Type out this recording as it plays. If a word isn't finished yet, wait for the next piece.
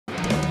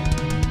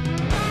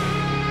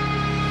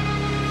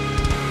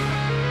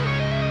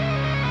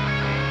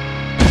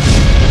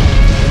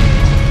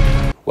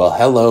Well,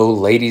 hello,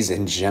 ladies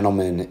and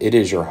gentlemen. It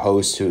is your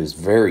host who is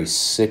very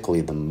sickly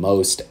the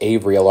most,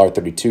 Avery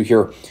LR32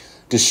 here.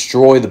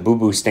 Destroy the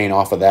boo-boo stain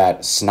off of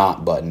that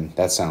snot button.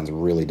 That sounds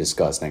really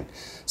disgusting.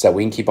 So that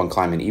we can keep on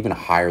climbing even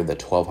higher the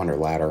 1200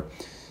 ladder.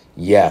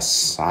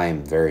 Yes, I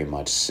am very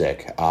much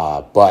sick.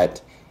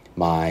 But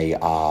my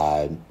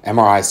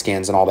MRI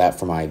scans and all that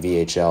for my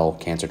VHL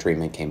cancer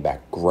treatment came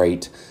back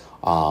great.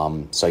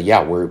 So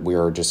yeah,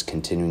 we're just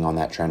continuing on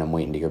that trend. I'm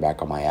waiting to hear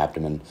back on my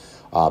abdomen.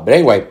 But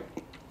anyway,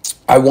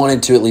 I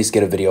wanted to at least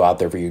get a video out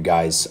there for you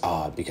guys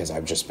because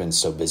I've just been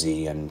so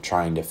busy and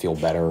trying to feel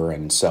better.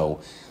 And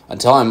so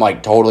until I'm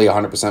like totally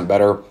 100%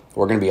 better,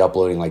 we're going to be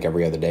uploading like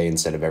every other day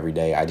instead of every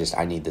day.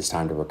 I need this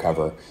time to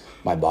recover.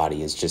 My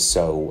body is just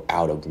so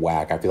out of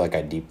whack. I feel like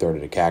I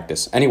deep-throated a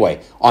cactus.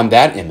 Anyway, on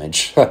that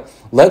image,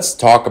 let's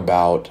talk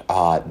about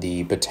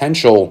the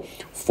potential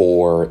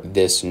for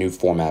this new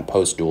format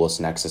post-Duelist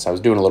Nexus. I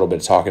was doing a little bit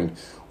of talking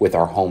with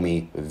our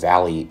homie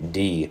Valley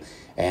D,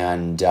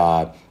 and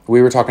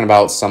we were talking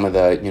about some of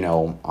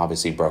the,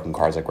 obviously broken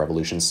cards like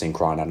Revolution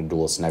Synchron out of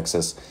Duelist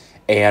Nexus.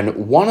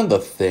 And one of the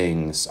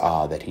things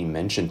that he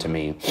mentioned to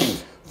me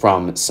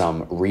from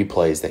some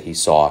replays that he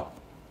saw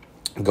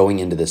going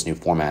into this new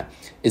format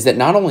is that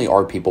not only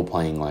are people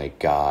playing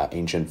like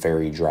Ancient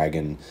Fairy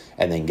Dragon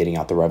and then getting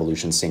out the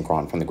Revolution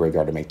Synchron from the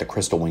graveyard to make the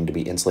Crystal Wing to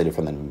be insulated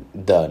from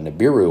the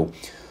Nibiru,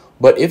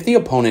 but if the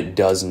opponent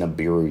does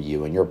Nibiru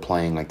you and you're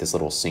playing like this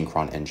little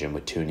Synchron engine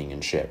with tuning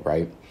and shit,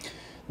 right?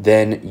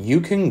 Then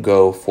you can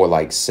go for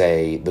like,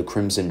 say, the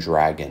Crimson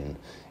Dragon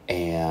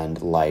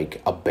and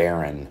like a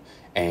Baron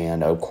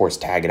and of course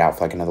tag it out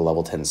for like another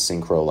level 10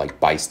 synchro like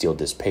Bysteel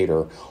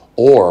Dispater,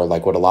 or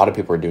like what a lot of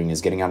people are doing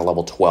is getting out a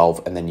level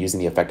 12 and then using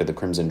the effect of the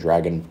Crimson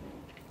Dragon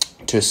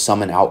to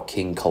summon out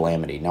King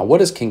Calamity. Now what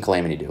does King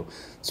Calamity do?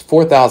 It's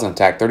 4,000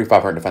 attack,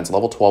 3,500 defense,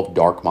 level 12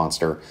 dark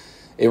monster.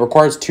 It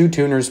requires 2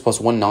 tuners plus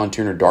 1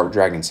 non-tuner dark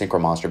dragon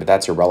synchro monster, but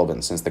that's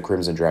irrelevant since the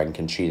Crimson Dragon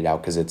can cheat it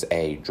out because it's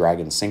a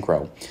dragon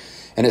synchro.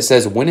 And it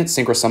says when it's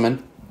synchro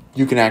summoned,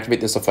 you can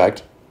activate this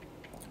effect.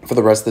 For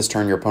the rest of this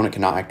turn, your opponent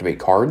cannot activate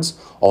cards.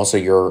 Also,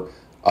 your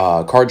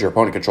cards your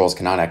opponent controls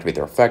cannot activate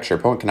their effects. Your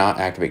opponent cannot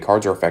activate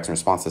cards or effects in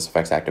response to this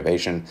effect's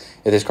activation.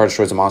 If this card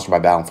destroys a monster by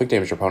battle, inflict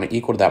damage to your opponent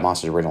equal to that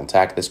monster's original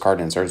attack. This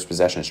card inserts its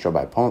possession is destroyed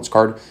by opponent's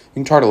card. You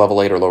can target a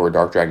level 8 or lower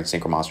Dark Dragon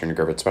Synchro monster in your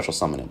graveyard, special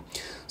summon it.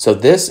 So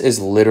this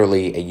is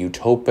literally a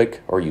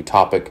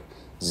utopic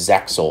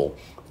Zexal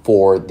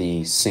for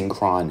the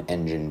Synchron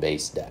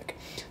engine-based deck.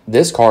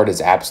 This card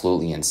is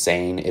absolutely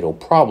insane. It'll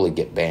probably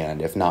get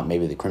banned. If not,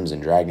 maybe the Crimson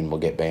Dragon will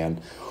get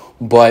banned.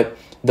 But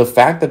the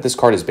fact that this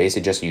card is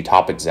basically just a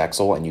utopic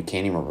Zexal and you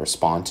can't even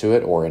respond to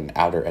it, or an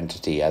outer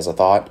entity as a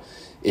thought,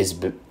 is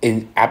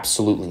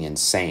absolutely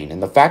insane.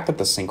 And the fact that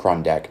the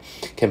Synchron deck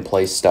can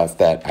play stuff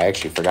that I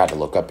actually forgot to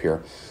look up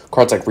here.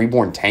 Cards like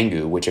Reborn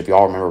Tengu, which if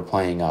y'all remember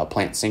playing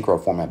Plant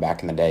Synchro format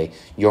back in the day,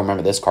 you'll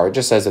remember this card. It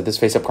just says that this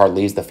face-up card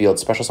leaves the field,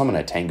 special summon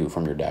a Tengu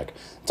from your deck.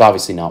 It's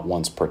obviously not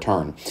once per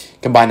turn.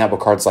 Combine that with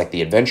cards like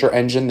the Adventure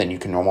Engine, then you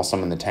can normal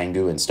summon the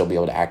Tengu and still be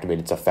able to activate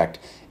its effect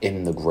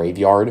in the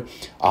graveyard.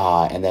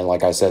 And then,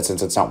 like I said,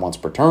 since it's not once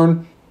per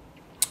turn,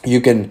 you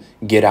can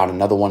get out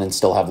another one and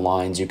still have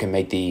lines. You can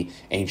make the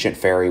Ancient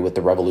Fairy with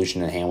the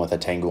Revolution in hand with a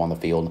Tengu on the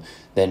field.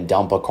 Then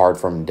dump a card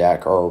from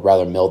deck, or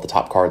rather mill the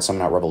top card,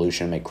 summon out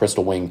Revolution, make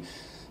Crystal Wing.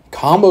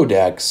 Combo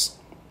decks,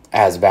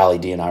 as Valley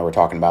D and I were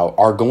talking about,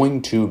 are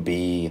going to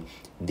be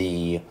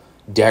the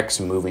decks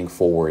moving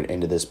forward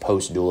into this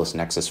post-Duelist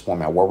Nexus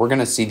format, where we're going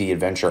to see the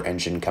Adventure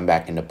Engine come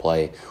back into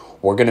play.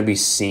 We're going to be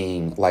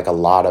seeing like a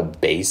lot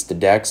of based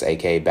decks,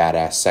 aka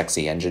badass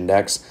sexy engine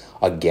decks,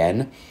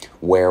 again,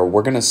 where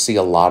we're going to see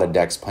a lot of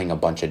decks playing a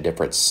bunch of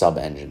different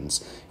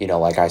sub-engines.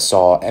 Like I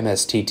saw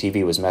MST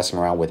TV was messing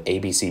around with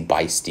ABC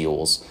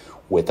Bysteels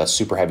with a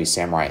Super Heavy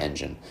Samurai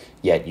engine.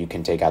 Yet you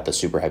can take out the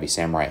Super Heavy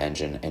Samurai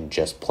engine and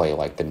just play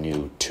like the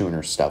new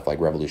tuner stuff like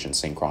Revolution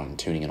Synchron and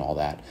tuning and all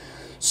that.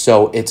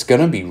 So it's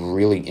going to be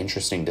really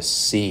interesting to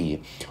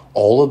see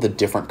all of the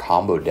different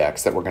combo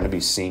decks that we're going to be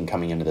seeing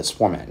coming into this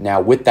format.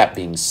 Now, with that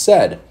being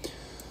said,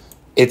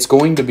 it's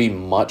going to be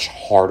much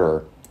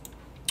harder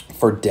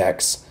for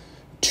decks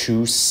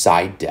to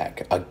side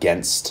deck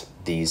against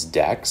these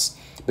decks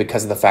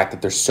because of the fact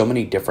that there's so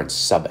many different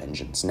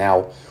sub-engines.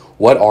 Now,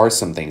 what are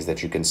some things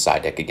that you can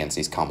side deck against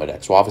these combo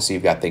decks? Well, obviously,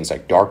 you've got things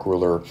like Dark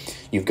Ruler,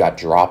 you've got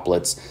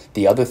Droplets.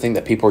 The other thing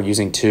that people are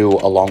using too,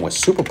 along with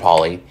Super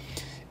Poly,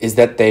 is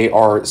that they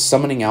are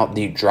summoning out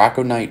the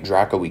Draco Knight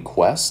Draco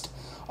Quest,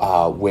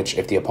 which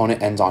if the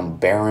opponent ends on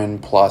Baron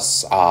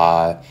plus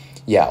a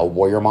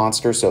warrior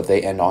monster, so if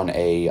they end on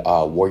a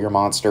warrior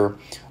monster,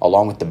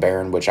 along with the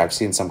Baron, which I've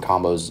seen some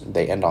combos,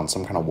 they end on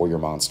some kind of warrior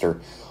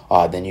monster,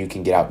 then you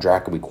can get out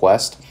Draco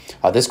Quest.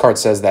 This card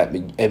says that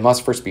it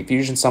must first be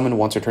fusion summoned.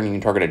 Once returning, you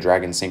can target a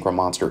dragon synchro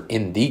monster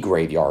in the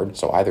graveyard,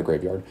 so either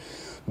graveyard.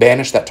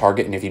 Banish that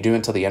target, and if you do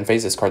until the end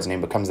phase, this card's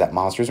name becomes that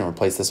monster's and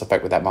replace this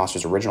effect with that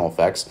monster's original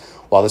effects.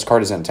 While this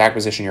card is in attack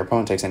position, your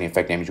opponent takes any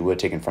effect damage you would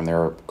have taken from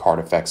their card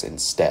effects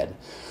instead.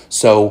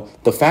 So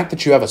the fact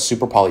that you have a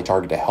Super Poly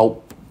target to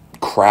help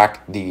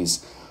crack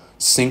these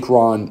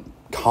Synchron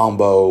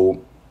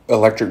combo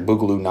Electric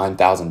Boogaloo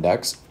 9000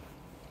 decks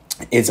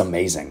is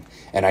amazing.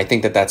 And I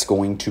think that that's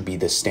going to be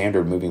the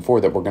standard moving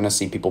forward, that we're going to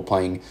see people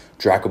playing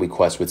Dracoby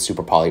Quest with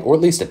Super Poly, or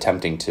at least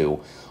attempting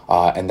to.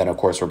 And then, of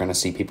course, we're going to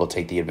see people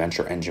take the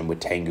Adventure Engine with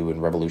Tengu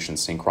and Revolution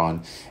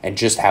Synchron and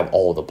just have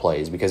all the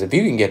plays. Because if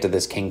you can get to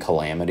this King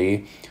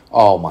Calamity,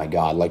 oh my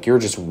god, like, you're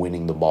just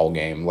winning the ball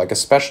game. Like,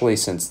 especially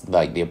since,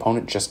 like, the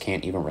opponent just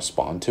can't even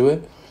respond to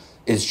it,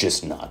 is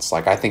just nuts.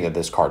 Like, I think that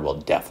this card will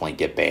definitely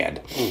get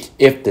banned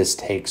if this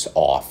takes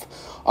off.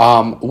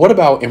 What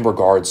about in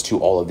regards to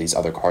all of these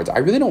other cards? I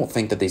really don't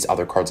think that these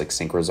other cards like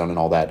Synchro Zone and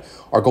all that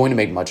are going to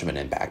make much of an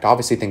impact.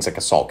 Obviously, things like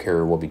Assault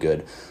Carrier will be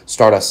good.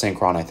 Stardust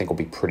Synchron, I think, will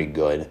be pretty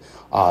good.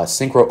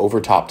 Synchro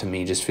Overtop, to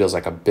me, just feels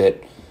like a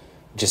bit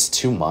just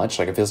too much.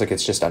 Like, it feels like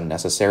it's just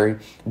unnecessary.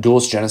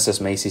 Duelist Genesis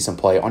may see some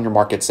play. On Your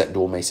Market, Set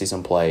Duel may see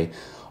some play.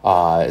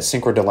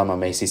 Synchro Dilemma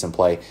may see some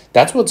play.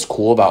 That's what's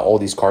cool about all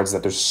these cards,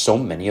 that there's so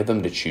many of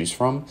them to choose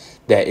from,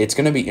 that it's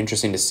going to be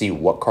interesting to see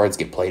what cards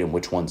get played and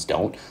which ones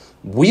don't.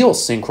 Wheel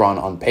Synchron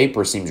on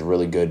paper seems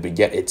really good, but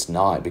yet it's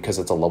not, because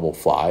it's a level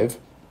 5.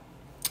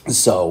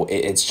 So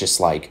it's just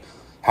like,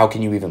 how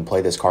can you even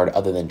play this card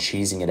other than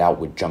cheesing it out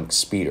with Junk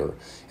Speeder?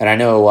 And I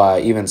know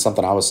even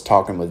something I was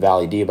talking with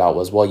Valley D about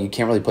was, well, you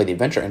can't really play the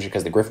Adventure Engine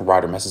because the Griffin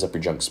Rider messes up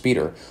your Junk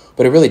Speeder.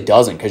 But it really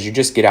doesn't, because you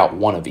just get out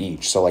one of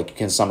each. So, like, you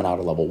can summon out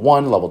a level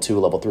 1, level 2,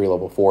 level 3,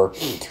 level 4,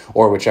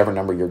 or whichever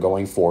number you're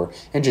going for,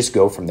 and just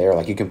go from there.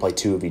 Like, you can play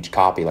 2 of each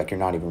copy. Like, you're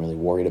not even really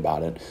worried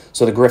about it.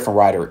 So the Griffin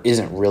Rider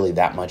isn't really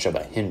that much of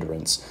a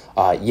hindrance.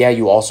 Yeah,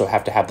 you also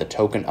have to have the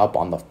token up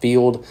on the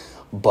field.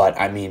 But,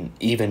 I mean,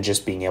 even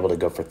just being able to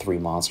go for 3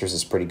 monsters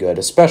is pretty good.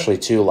 Especially,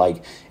 too,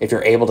 like, if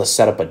you're able to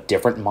set up a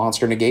different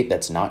monster negate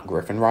that's not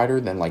Griffin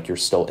Rider, then, like, you're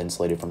still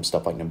insulated from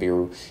stuff like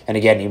Nibiru. And,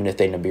 again, even if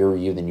they Nibiru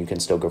you, then you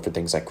can still go for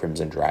things like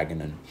Crimson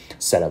Dragon and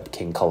set up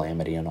King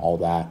Calamity and all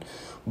that.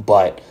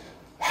 But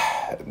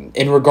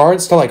in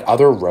regards to, like,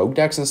 other Rogue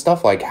decks and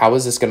stuff, like, how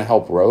is this going to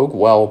help Rogue?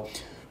 Well,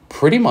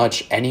 pretty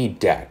much any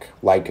deck.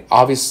 Like,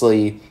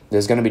 obviously,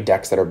 there's going to be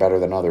decks that are better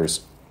than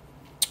others.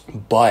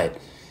 But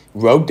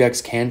Rogue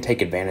decks can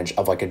take advantage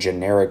of, like, a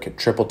generic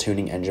triple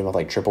tuning engine with,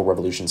 like, triple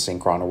Revolution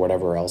Synchron or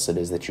whatever else it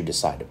is that you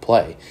decide to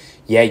play.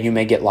 Yeah, you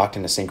may get locked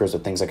into synchros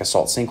with things like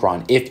Assault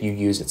Synchron if you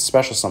use its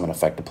special summon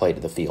effect to play to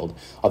the field.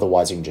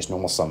 Otherwise, you can just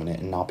normal summon it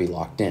and not be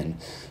locked in.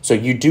 So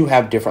you do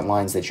have different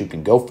lines that you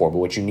can go for, but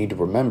what you need to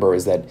remember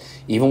is that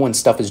even when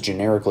stuff is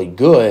generically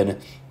good,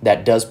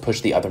 that does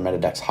push the other meta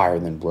decks higher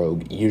than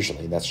Rogue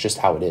usually. That's just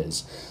how it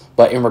is.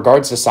 But in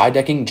regards to side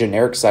decking,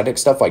 generic side deck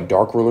stuff like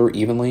Dark Ruler,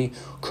 Evenly,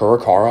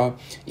 Kurakara,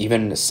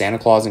 even Santa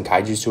Claus and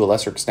Kaijus to a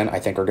lesser extent, I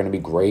think are going to be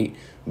great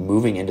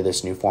moving into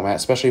this new format,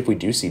 especially if we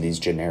do see these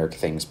generic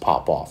things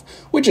pop off,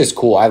 which is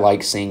cool. I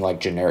like seeing, like,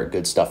 generic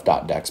good stuff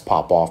decks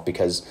pop off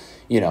because,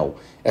 you know,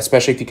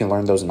 especially if you can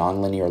learn those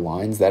non-linear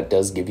lines, that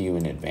does give you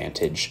an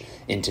advantage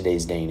in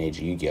today's day and age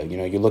of Yu-Gi-Oh! You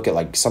know, you look at,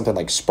 like, something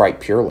like Sprite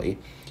Purely.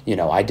 You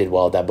know, I did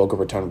well at that Boca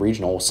Raton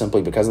Regional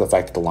simply because of the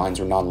fact that the lines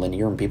were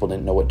non-linear and people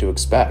didn't know what to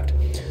expect.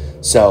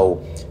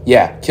 So,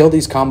 yeah, kill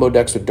these combo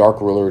decks with Dark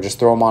Ruler. Just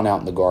throw them on out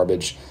in the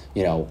garbage.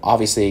 You know,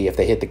 obviously, if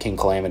they hit the King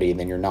Calamity,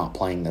 then you're not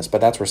playing this.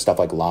 But that's where stuff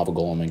like Lava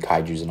Golem and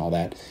Kaijus and all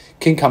that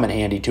can come in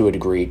handy to a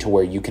degree to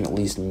where you can at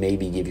least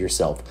maybe give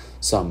yourself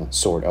some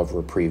sort of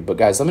reprieve. But,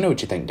 guys, let me know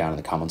what you think down in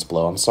the comments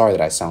below. I'm sorry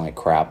that I sound like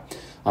crap.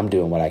 I'm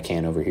doing what I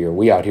can over here.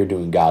 We out here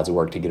doing God's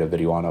work to get a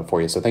video on up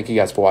for you. So thank you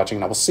guys for watching,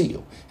 and I will see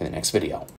you in the next video.